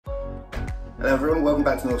Hello everyone, welcome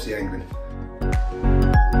back to North Sea Angling.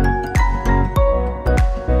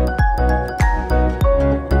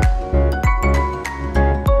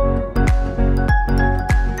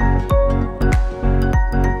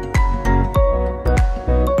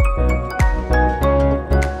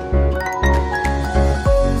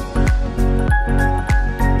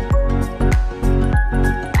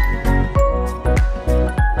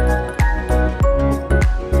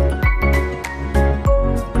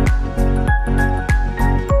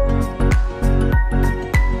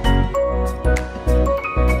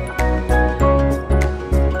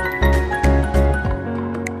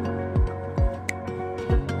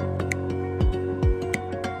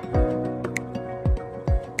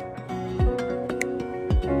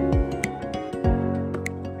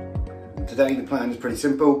 Today the plan is pretty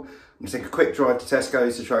simple. I'm going to take a quick drive to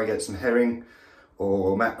Tesco's to try and get some herring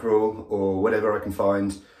or mackerel or whatever I can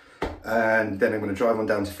find, and then I'm going to drive on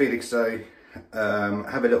down to Felixstowe,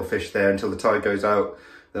 have a little fish there until the tide goes out,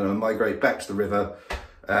 then I'll migrate back to the river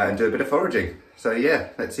and do a bit of foraging. So yeah,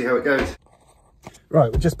 let's see how it goes.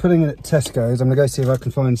 Right, we're just putting it at Tesco's. I'm going to go see if I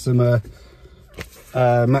can find some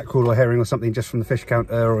mackerel or herring or something just from the fish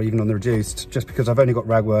counter or even on the reduced, just because I've only got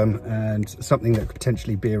ragworm and something that could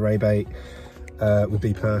potentially be a ray bait would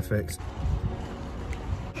be perfect.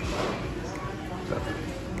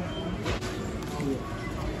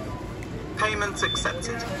 Payment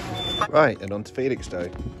accepted. Right, and on to Felixstowe.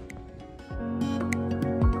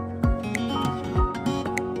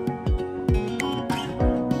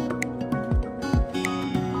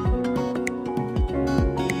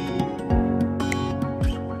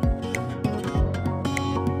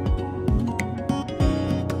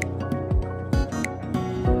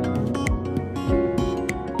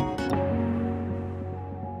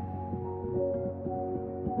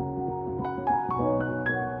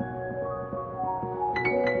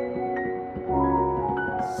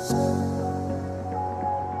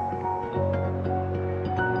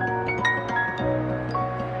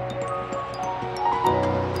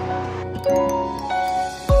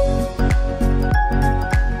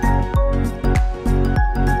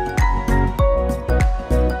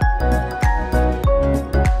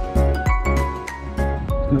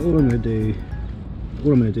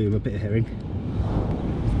 All I'm going to do with a bit of herring is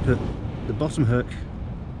put the bottom hook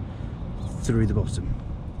through the bottom,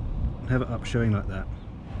 have it up showing like that.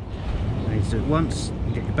 You need to do it once,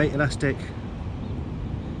 and get your bait elastic,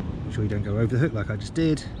 make sure you don't go over the hook like I just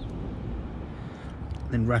did,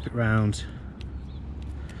 then wrap it round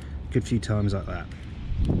a good few times like that.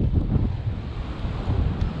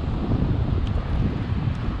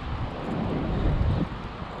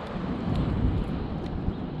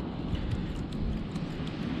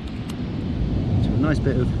 Nice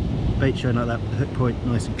bit of bait showing like that with the hook point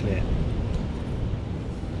nice and clear.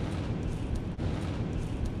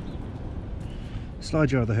 Slide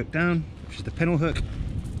your other hook down, which is the pennel hook.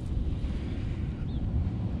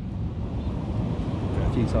 Go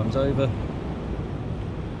a few times over.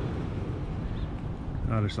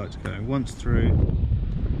 I just like to go once through, and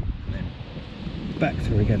then back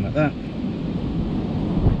through again like that.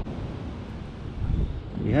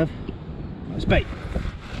 There you have nice bait.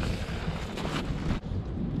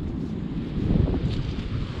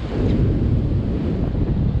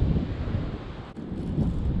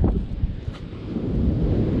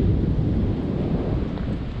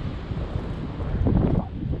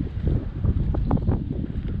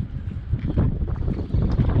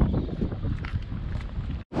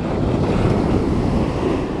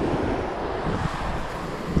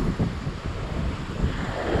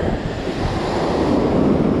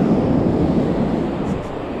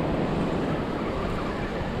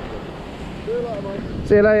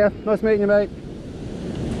 See you later. Nice meeting you, mate.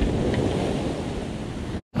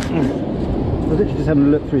 I was literally just having a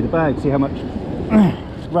look through the bag to see how much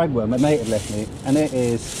ragworm my mate had left me, and it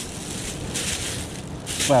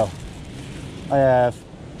is, well, I have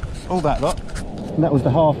all that lot, and that was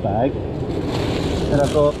the half bag. Then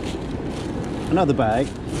I've got another bag,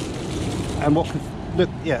 and what could look,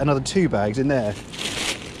 yeah, another 2 bags in there.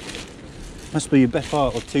 Must be your best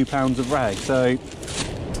part of 2 pounds of rag. So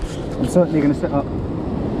I'm certainly going to set up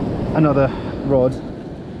another rod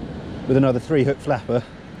with another 3-hook flapper,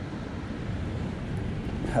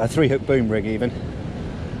 a 3-hook boom rig even,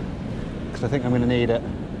 because I think I'm going to need it.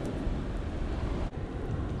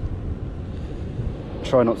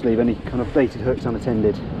 Try not to leave any kind of baited hooks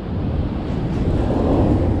unattended,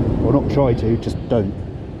 or not try to, just don't.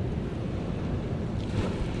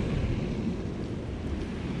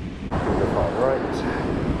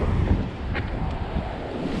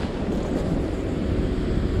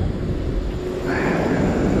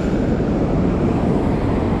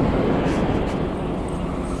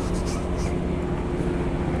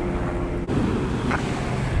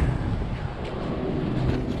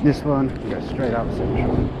 this one and go straight out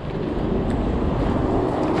central.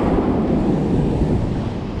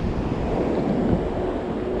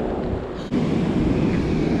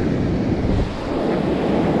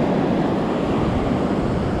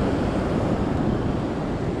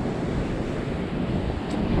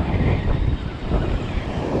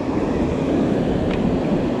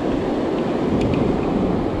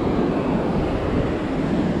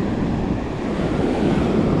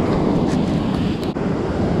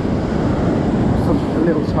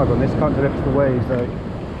 Tug on this, can't deliver the waves though.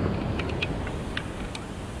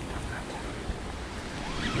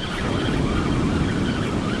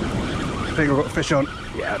 I think I've got fish on.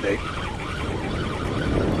 Yeah, I do.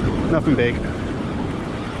 Nothing big.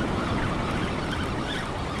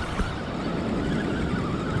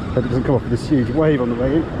 Hope it doesn't come off with this huge wave on the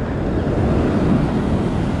way in.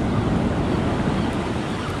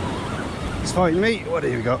 It's fighting me. What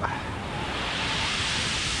have you got?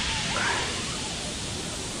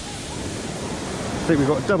 I think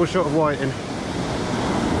we've got a double shot of whiting.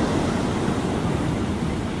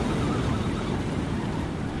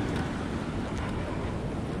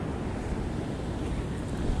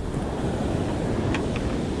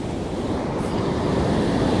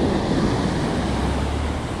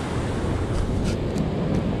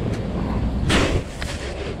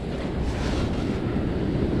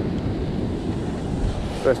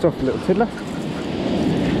 First off, a little tiddler.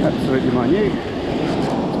 Absolutely minute.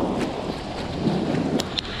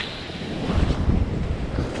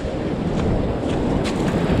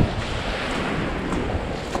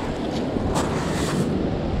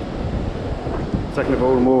 Second of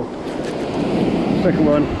all, second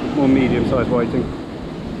one, more medium-sized whiting.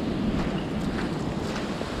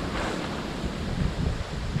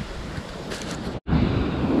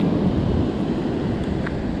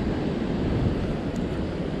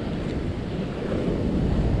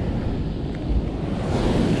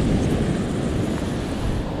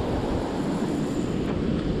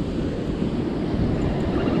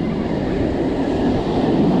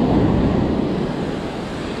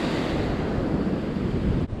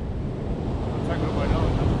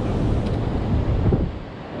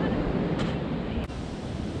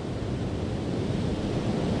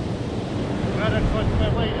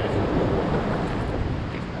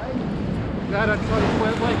 Glad I tried to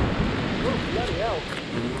swear weight. Oh, bloody hell.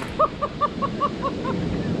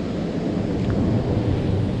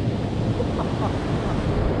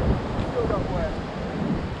 Still got wet.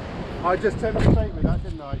 I just turned the straight with that,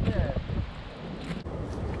 didn't I? Yeah.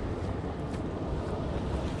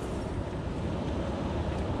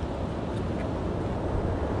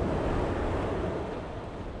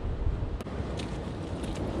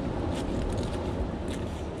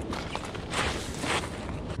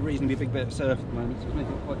 Reasonably big bit of surf at the moment, so it's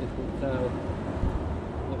making it quite difficult to tell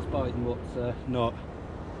what's biting, what's not.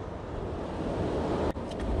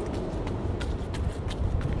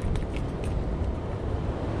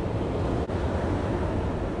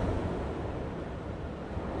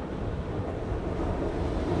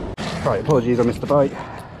 Right, apologies I missed the bite.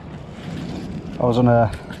 I was on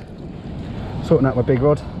sorting out my big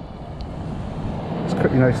rod. Just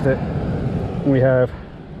quickly noticed it. And we have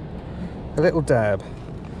a little dab.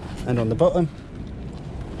 And on the bottom,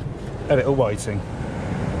 a little whiting.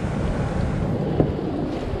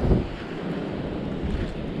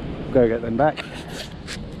 Go get them back.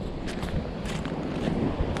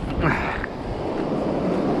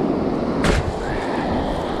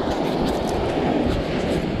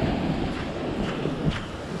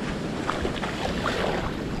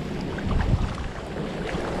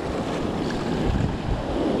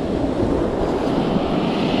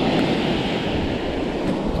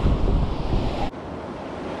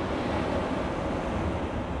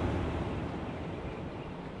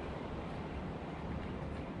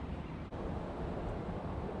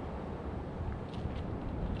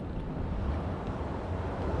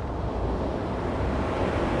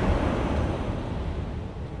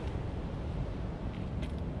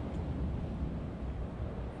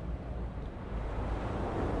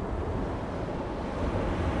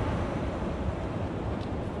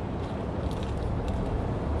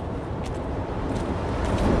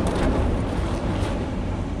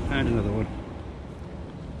 And another one.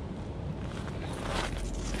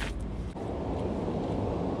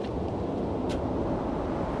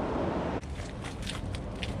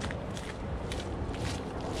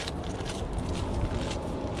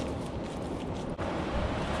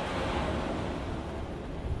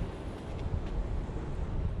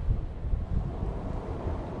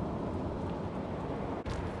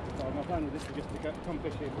 So my plan was just to come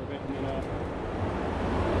fish here for a bit and then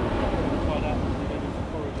try that and then do some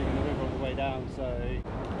foraging in the river on the way down, so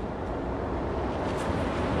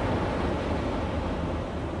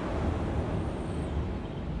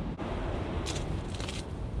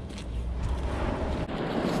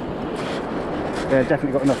yeah,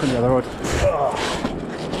 definitely got enough on the other rod.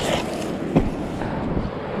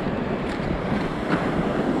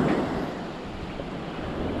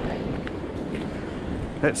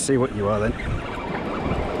 Let's see what you are then.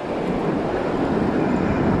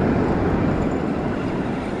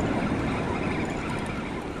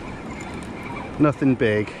 Nothing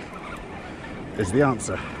big is the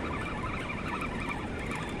answer.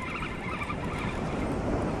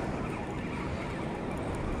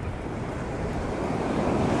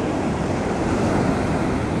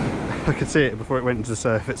 I could see it before it went into the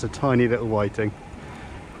surf. It's a tiny little whiting.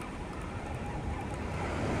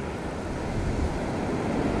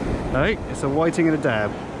 No, it's a whiting and a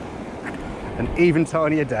dab. An even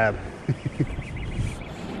tinier dab.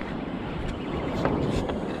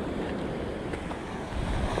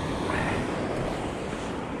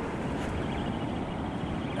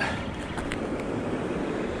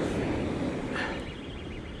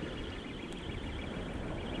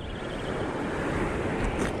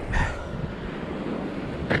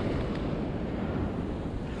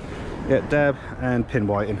 Yeah, dab and pin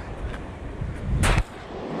whiting.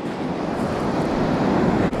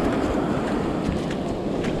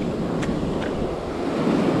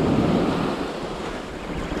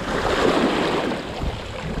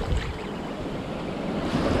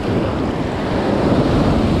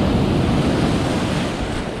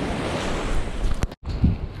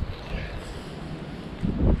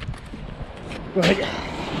 Right.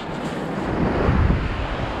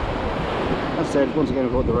 As I said, once again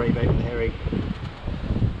I've got the ray bait with the herring.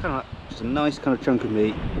 Kind of like just a nice kind of chunk of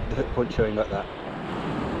meat, the hook point showing like that.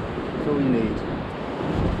 That's all you need.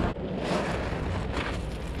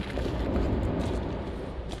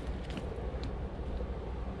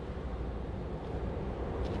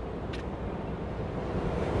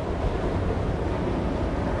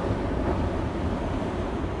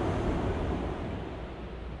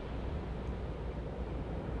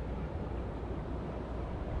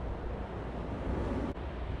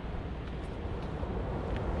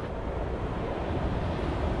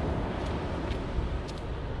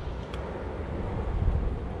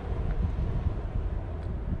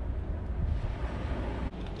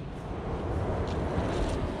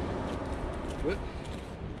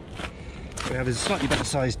 What we have is a slightly better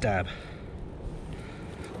sized dab.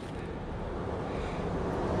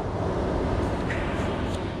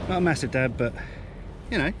 Not a massive dab, but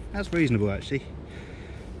you know, that's reasonable actually.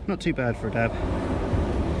 Not too bad for a dab.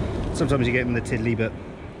 Sometimes you get them in the tiddly, but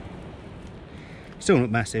still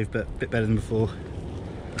not massive, but a bit better than before.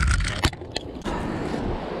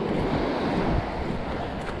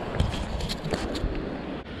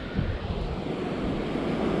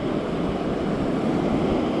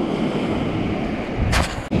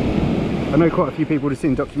 I know quite a few people have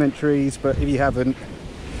seen documentaries, but if you haven't,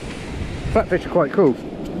 flatfish are quite cool.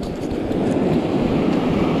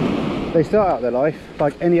 They start out their life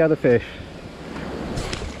like any other fish.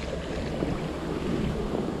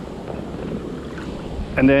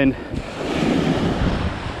 And then,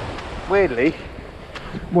 weirdly,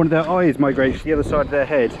 one of their eyes migrates to the other side of their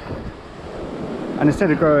head. And instead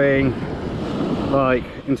of growing like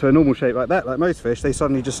into a normal shape like that, like most fish, they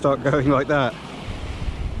suddenly just start going like that.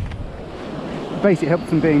 Basically helps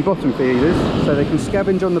them being bottom feeders, so they can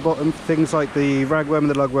scavenge on the bottom for things like the ragworm and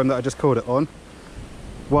the lugworm that I just caught it on,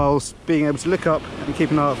 whilst being able to look up and keep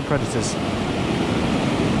an eye out for predators.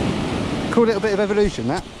 Cool little bit of evolution,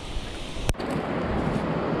 that.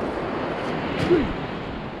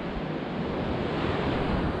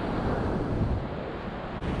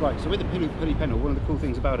 Right, so with the pulley pennel, one of the cool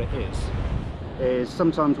things about it is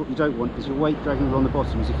sometimes what you don't want is your weight dragging along the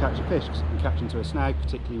bottom as you catch a fish, because you can catch into a snag,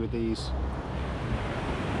 particularly with these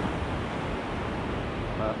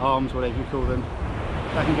arms, whatever you call them.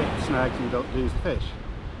 That can get snagged and you don't lose the fish.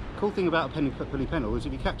 Cool thing about a pulley pennel is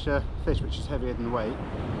if you catch a fish which is heavier than the weight,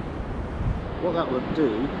 what that will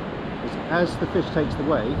do is as the fish takes the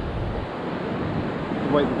weight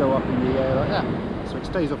will go up in the air like that. So it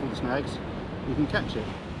stays off all the snags, you can catch it.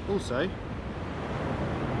 Also,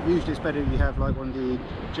 usually it's better if you have like one of the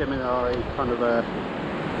Gemini kind of a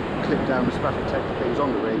clip down the sprat protector things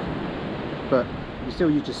on the rig, but you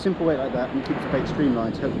still use just simple weight like that and you keep the bait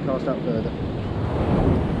streamlined to help you cast out further.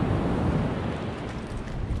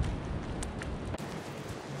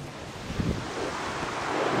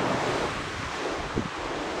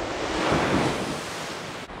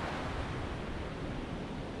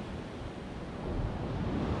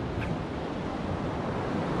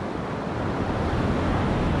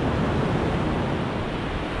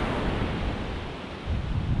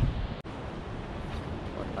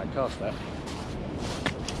 can cast that.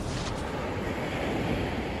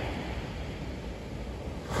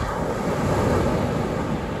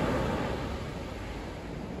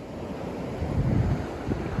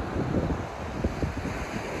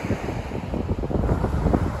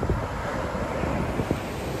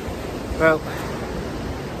 Well,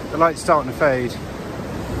 the light's starting to fade,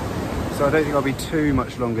 so I don't think I'll be too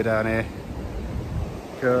much longer down here,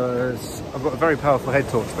 because I've got a very powerful head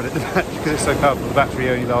torch, but because it's so powerful, the battery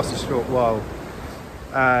only lasts a short while,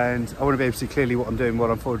 and I want to be able to see clearly what I'm doing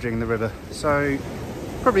while I'm foraging in the river. So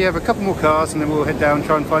probably have a couple more cars and then we'll head down and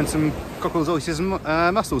try and find some cockles, oysters and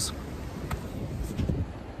mussels.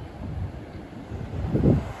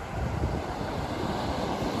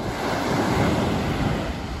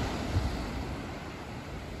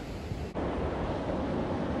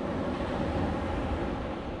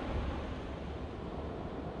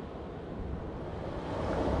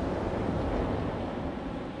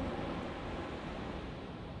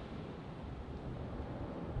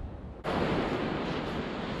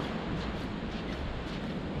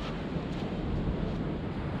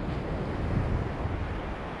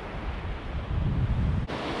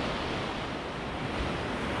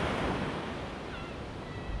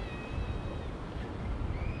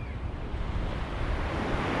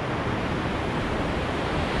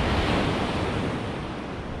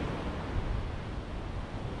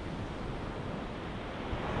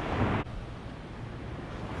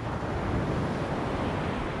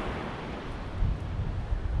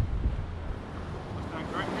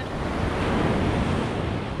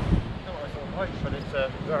 But it's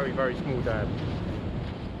a very, very small dam.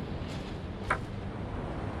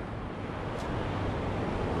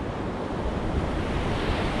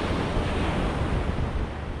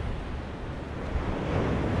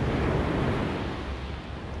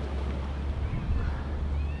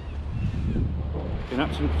 An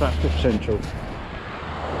absolute flatfish central.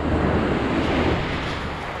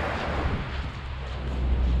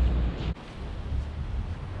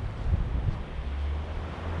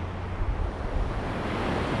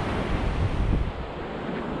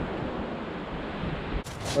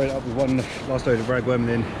 Right up with one last load of ragworm and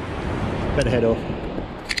then better head off.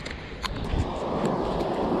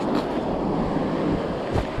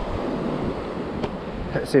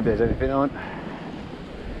 Let's see if there's anything on.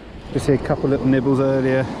 Just see a couple little nibbles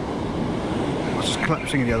earlier. I was just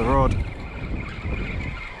collapsing the other rod.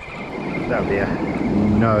 That would be a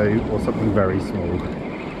no or something very small.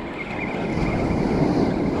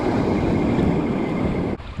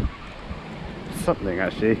 Something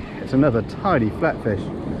actually. It's another tiny flatfish.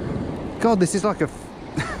 God, this is like a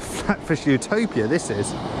flatfish utopia, this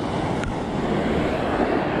is.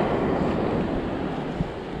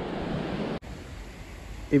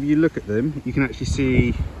 If you look at them, you can actually see,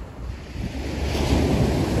 you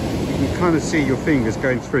can kind of see your fingers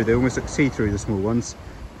going through. They almost look see-through, the small ones.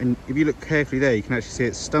 And if you look carefully there, you can actually see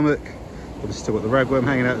its stomach. Obviously still got the ragworm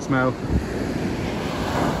hanging out its mouth.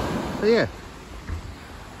 So yeah,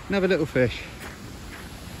 another little fish.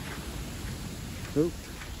 Oh.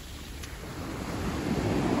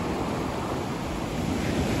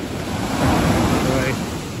 Right.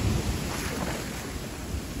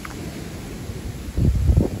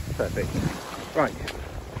 Perfect. Right.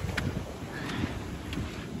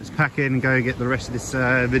 Let's pack in and go get the rest of this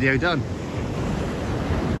video done.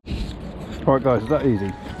 Alright guys, is that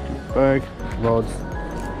easy? Bag, rods,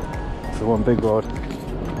 the one big rod.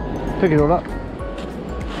 Pick it all up.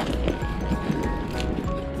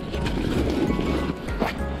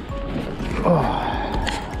 Oh.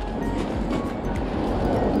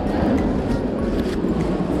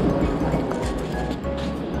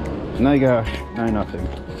 No gash, no nothing.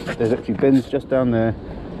 There's actually bins just down there.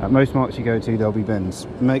 At most markets you go to, there'll be bins.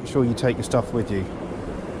 Make sure you take your stuff with you.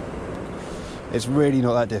 It's really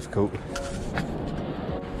not that difficult.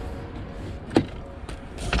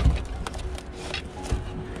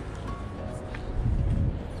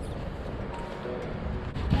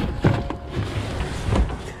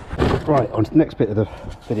 Right, on to the next bit of the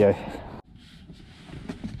video.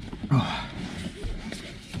 Oh.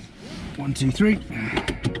 1, 2, 3.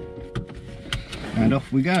 And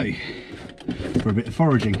off we go for a bit of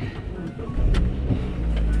foraging.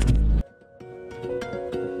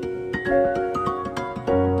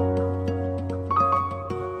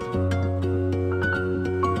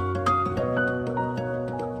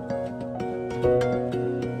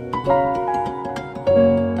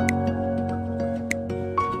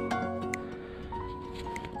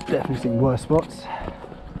 Definitely seen worse spots.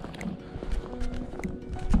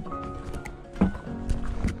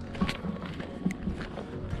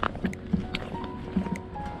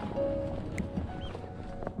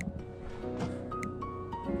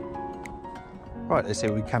 Right, let's see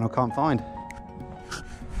what we can or can't find.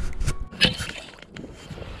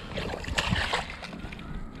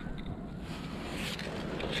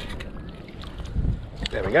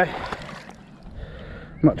 There we go.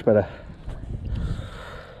 Much better.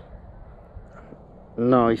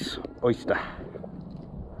 Nice oyster.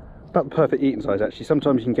 About the perfect eating size actually.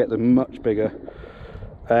 Sometimes you can get them much bigger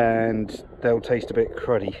and they'll taste a bit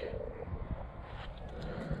cruddy.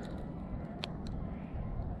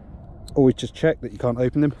 Always just check that you can't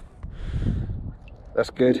open them. That's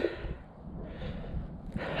good.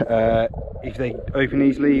 If they open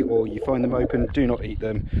easily or you find them open, do not eat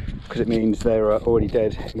them, because it means they're already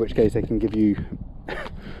dead, in which case they can give you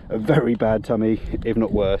a very bad tummy, if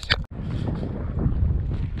not worse.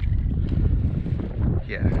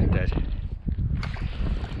 Yeah, dead.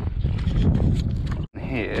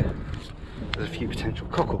 Here, there's a few potential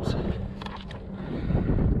cockles.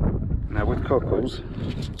 Now with cockles,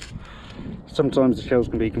 sometimes the shells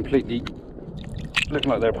can be completely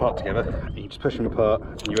looking like they're apart together. You just push them apart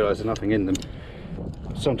and you realise there's nothing in them.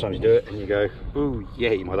 Sometimes you do it and you go, ooh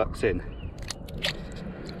yay, my luck's in.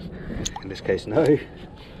 In this case, no,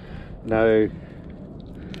 no,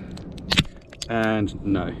 and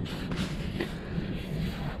no.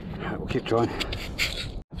 We'll keep trying.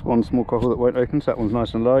 There's one small cockle that won't open, so that one's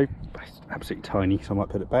nice and alive. But it's absolutely tiny, so I might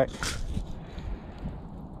put it back.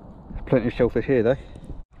 Plenty of shellfish here though.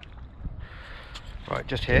 Right,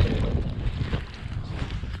 just here.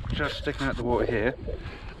 Just sticking out the water here.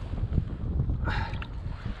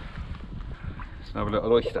 It's another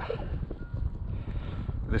little oyster.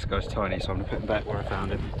 This guy's tiny, so I'm going to put him back where I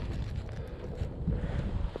found him.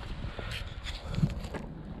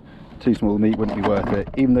 Too small meat wouldn't be worth it,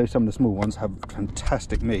 even though some of the small ones have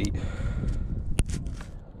fantastic meat.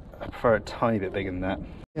 I prefer a tiny bit bigger than that.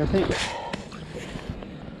 Yeah, I think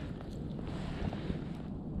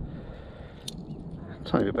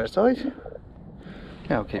tiny bit better size.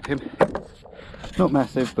 Yeah, I'll keep him. Not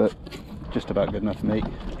massive, but just about good enough for me.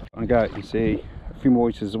 I go out, you can see a few more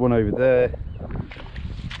oysters. There's one over there.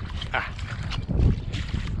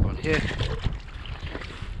 One here.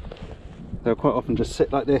 They'll quite often just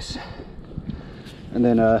sit like this, and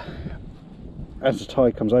then as the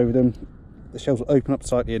tide comes over them, the shells will open up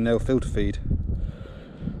slightly and they'll filter feed.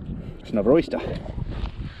 It's another oyster.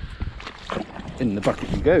 In the bucket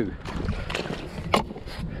you go.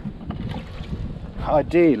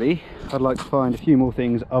 Ideally, I'd like to find a few more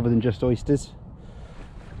things other than just oysters.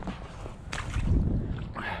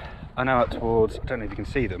 I know out towards, I don't know if you can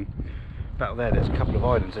see them, back there's a couple of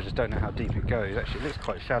islands. I just don't know how deep it goes. Actually, it looks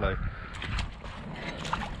quite shallow.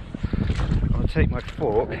 I'm going to take my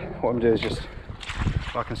fork. What I'm doing is just,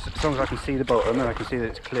 as long as I can see the bottom and I can see that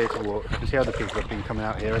it's clear to water, I can see other people have been coming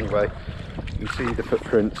out here anyway. You can see the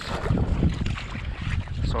footprints.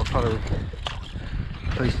 So I'll follow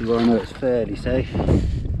closely where I know it's fairly safe.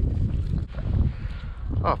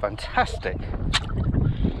 Oh, fantastic!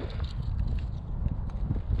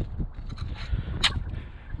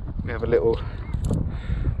 We have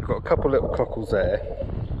we've got a couple little cockles there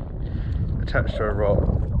attached to a rock,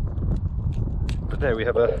 but there we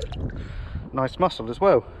have a nice mussel as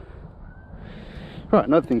well. Right,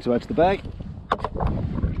 another thing to add to the bag.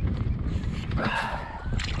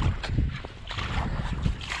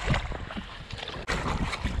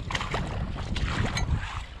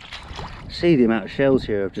 See the amount of shells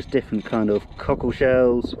here of just different kind of cockle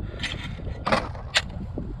shells.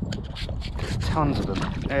 There's tons of them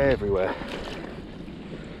everywhere.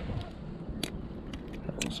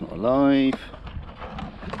 That one's not alive.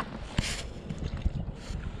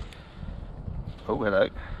 Oh, hello.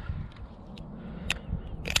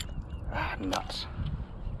 Ah, nuts.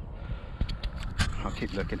 I'll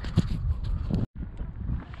keep looking.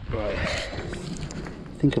 Right.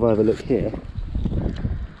 I think if I have a look here,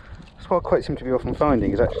 what I quite seem to be often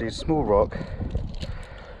finding is actually a small rock.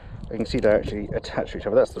 You can see they're actually attached to each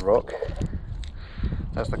other. That's the rock,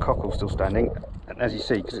 that's the cockle still standing, and as you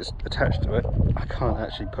see, because it's attached to it, I can't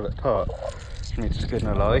actually pull it apart, which means it's good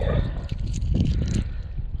and alive.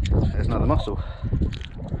 There's another mussel.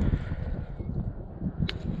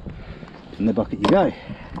 In the bucket you go.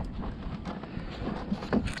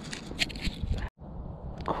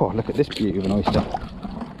 Oh, look at this beauty of an oyster.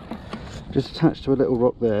 Just attached to a little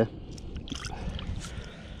rock there.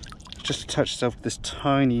 Just attach itself to this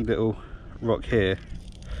tiny little rock here.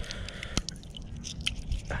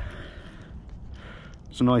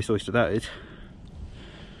 It's a nice oyster, that is.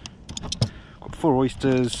 Got 4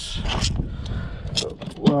 oysters.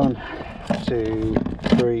 Got 1, 2,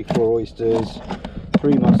 3, 4 oysters,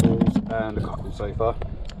 3 mussels, and a cockle so far.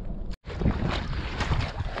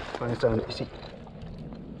 Going down, you see,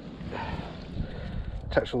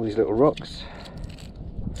 attach all these little rocks.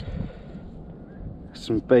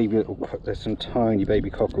 Some baby little, there's some tiny baby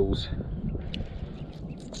cockles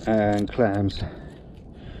and clams.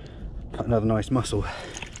 Got another nice mussel.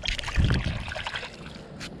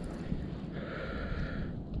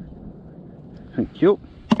 Thank you.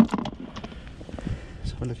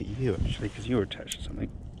 Let's have a look at you actually, because you're attached to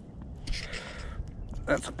something.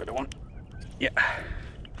 That's a better one. Yeah.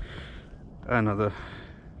 Another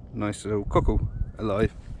nice little cockle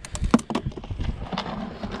alive.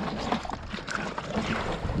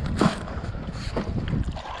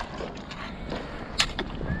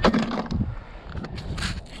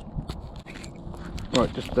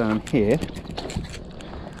 Right, just down here,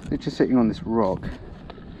 it's just sitting on this rock.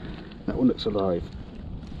 That one looks alive.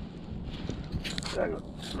 It's a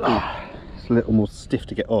little more stiff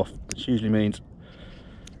to get off, which usually means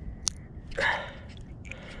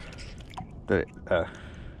that I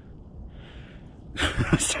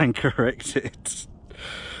stand corrected.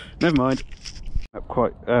 Never mind. Not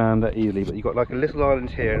quite that easily, but you've got like a little island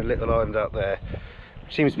here and a little island out there,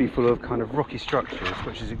 which seems to be full of kind of rocky structures,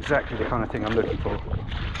 which is exactly the kind of thing I'm looking for.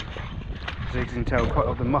 As you can tell, quite a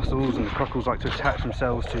lot of the mussels and the cockles like to attach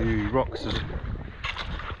themselves to rocks.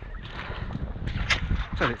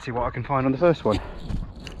 So let's see what I can find on the first one.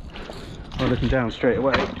 I'm looking down straight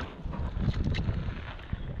away.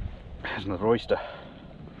 There's another oyster.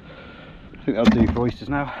 I think that'll do for oysters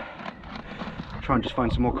now. Try and just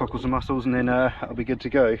find some more cockles and mussels, and then that'll be good to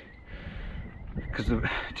go. Because the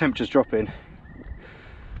temperature's dropping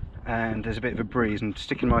and there's a bit of a breeze, and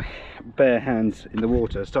sticking my bare hands in the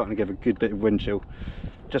water, starting to give a good bit of wind chill.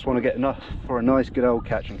 Just want to get enough for a nice good old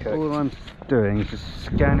catch and cook. All I'm doing is just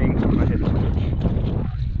scanning my head torch,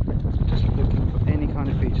 just looking for any kind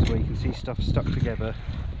of features where you can see stuff stuck together,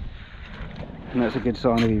 and that's a good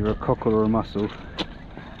sign of either a cockle or a mussel.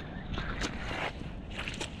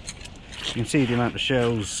 You can see the amount of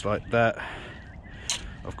shells like that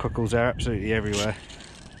of cockles are absolutely everywhere.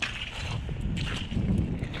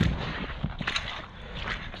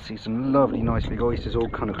 See some lovely nice big oysters all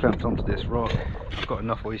kind of clamped onto this rock. I've got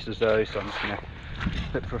enough oysters though, so I'm just going to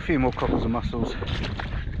look for a few more cockles and mussels.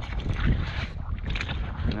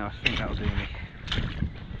 Now I think that'll do me.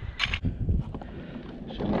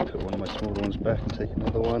 So I'm going to put one of my smaller ones back and take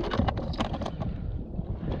another one.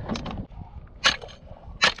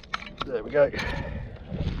 There we go.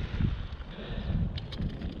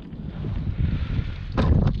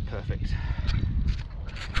 Perfect.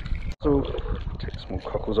 So take some more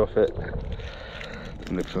cockles off it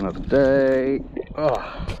and look for another day.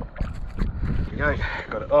 Oh, there we go,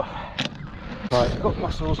 got it off. Right, I've got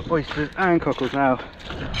mussels, oysters and cockles now,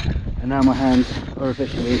 and now my hands are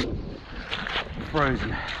officially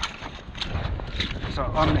frozen. So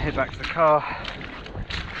I'm going to head back to the car,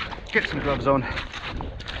 get some gloves on,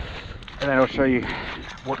 and then I'll show you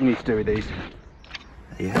what you need to do with these.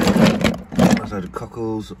 There you have it. Nice load of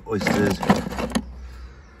cockles, oysters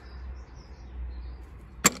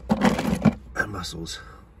and mussels.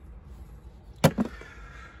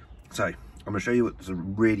 So I'm going to show you what's a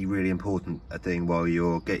really important thing while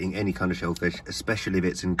you're getting any kind of shellfish, especially if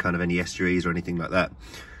it's in kind of any estuaries or anything like that.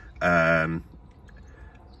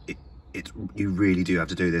 You really do have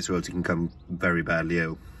to do this, or else you can come very badly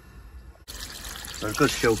ill. So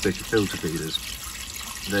because shellfish are filter feeders,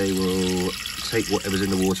 they will take whatever's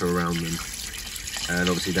in the water around them, and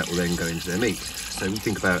obviously that will then go into their meat. So we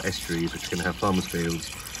think about estuaries, which are going to have farmers'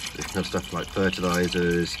 fields, which can have stuff like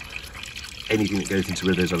fertilisers, anything that goes into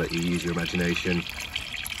rivers. I'll let you use your imagination.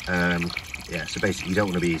 Yeah, so basically you don't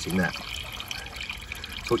want to be eating that.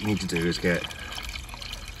 So what you need to do is get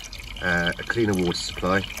a cleaner water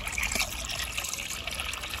supply,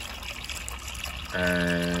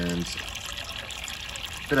 and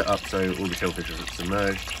fill it up so all the shellfish are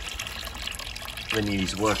submerged. Then you need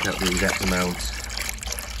to work out the exact amount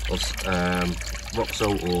of rock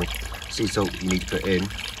salt or sea salt that you need to put in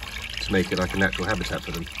to make it like a natural habitat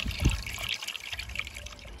for them.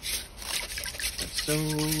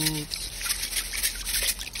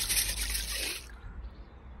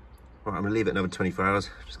 Right, I'm going to leave it another 24 hours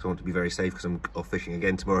just because I want to be very safe, because I'm off fishing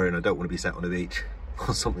again tomorrow and I don't want to be sat on the beach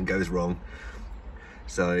or something goes wrong.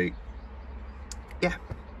 So yeah,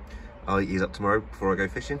 I'll eat these up tomorrow before I go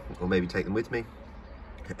fishing, or maybe take them with me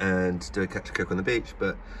and do a catch and cook on the beach.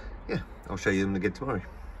 But yeah, I'll show you them again tomorrow.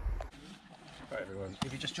 Right everyone,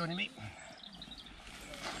 if you're just joining me,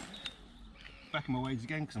 back on my waves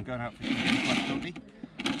again because I'm going out fishing quite shortly.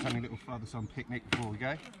 Just having a little father-son picnic before we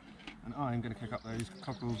go, and I'm going to cook up those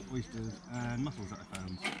cockles, oysters and mussels that I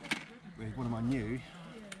found with one of my new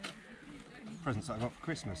presents that I got for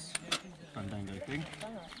Christmas. Fandango thing.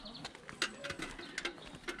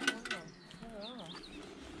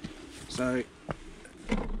 So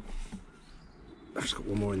I've just got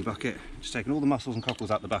one more in the bucket. Just taking all the mussels and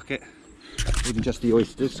cockles out the bucket, leaving just the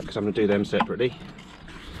oysters because I'm going to do them separately.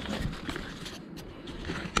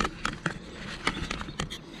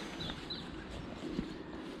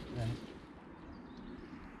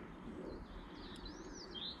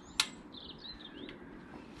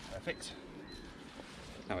 Perfect.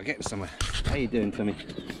 Now we're getting somewhere. How you doing, Tommy?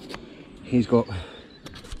 He's got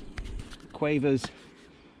quavers,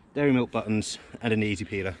 dairy milk buttons and an easy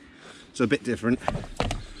peeler. So a bit different.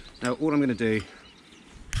 Now all I'm going to do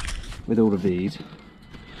with all of these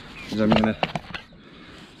is I'm going to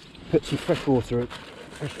put some fresh water,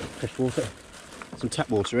 some tap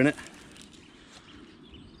water in it.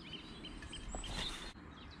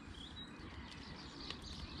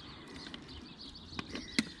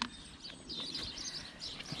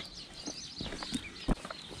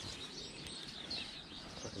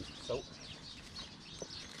 Salt.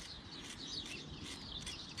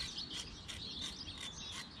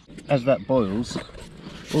 As that boils,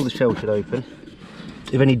 all the shells should open.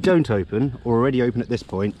 If any don't open, or already open at this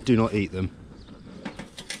point, do not eat them.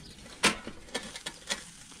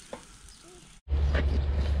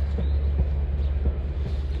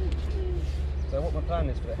 So what my plan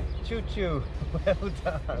is for that? Choo choo, well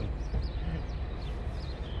done.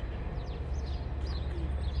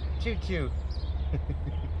 Choo choo.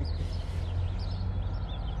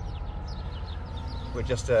 We're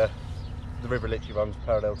just the river literally runs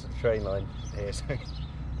parallel to the train line here, so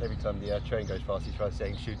every time the train goes past he tries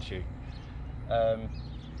saying shoot you.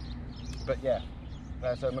 But yeah,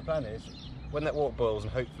 so my plan is when that water boils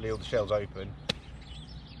and hopefully all the shells open.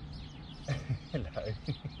 Hello.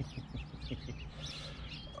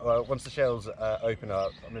 Well, once the shells open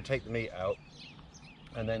up, I'm going to take the meat out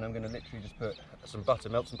and then I'm going to literally just put some butter,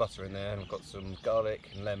 melt some butter in there, and I've got some garlic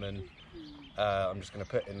and lemon. I'm just going to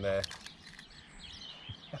put in there.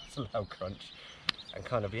 That's a loud crunch, and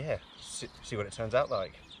kind of, yeah, see what it turns out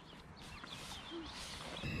like.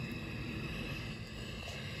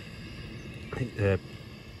 I think they're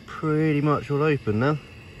pretty much all open now.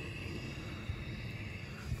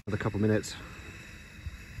 Another couple of minutes.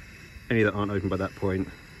 Any that aren't open by that point,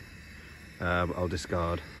 I'll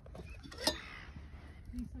discard.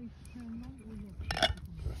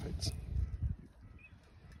 Perfect.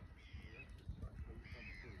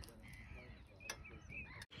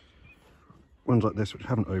 Ones like this which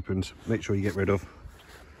haven't opened, make sure you get rid of.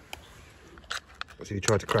 So if you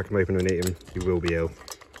try to crack them open and eat them, you will be ill.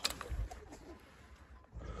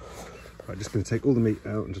 Right, just going to take all the meat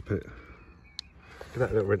out and just give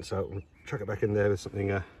that a little rinse out and chuck it back in there with something.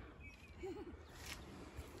 Right,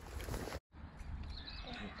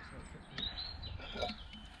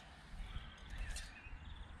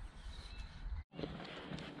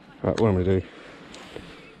 what I'm going to do,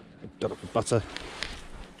 dab up the butter.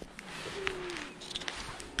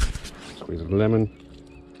 Squeeze of lemon.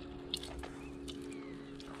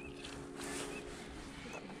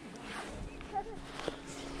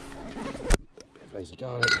 Bit of lazy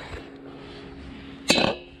garlic.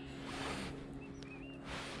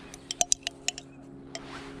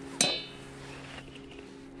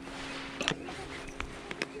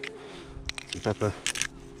 Some pepper.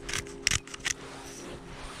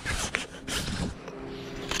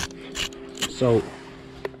 Salt.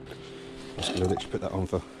 I'm just going to literally put that on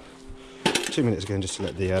for 2 minutes again, just to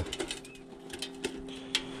let the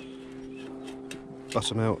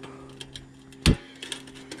butter melt.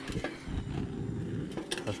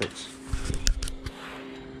 Perfect.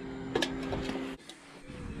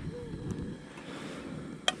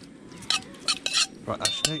 Right,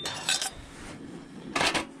 actually,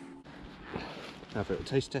 now for a little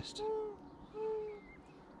taste test.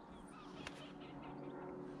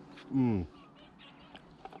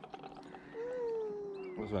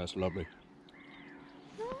 That's lovely.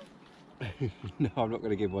 No, I'm not going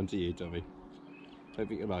to give one to you, Tommy. Don't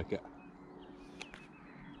think you like it.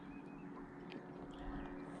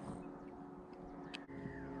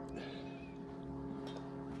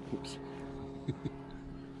 Oops.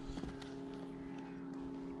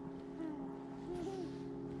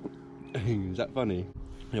 Is that funny?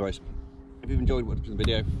 Anyways, if you've enjoyed watching the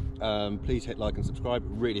video, please hit like and subscribe.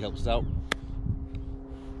 It really helps us out.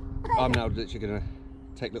 I'm now literally going to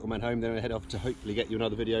take little man home, then I head off to hopefully get you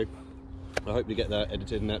another video. I hope to get that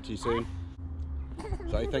edited and out to you soon.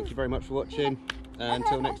 So thank you very much for watching, and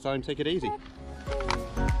until next time, take it easy.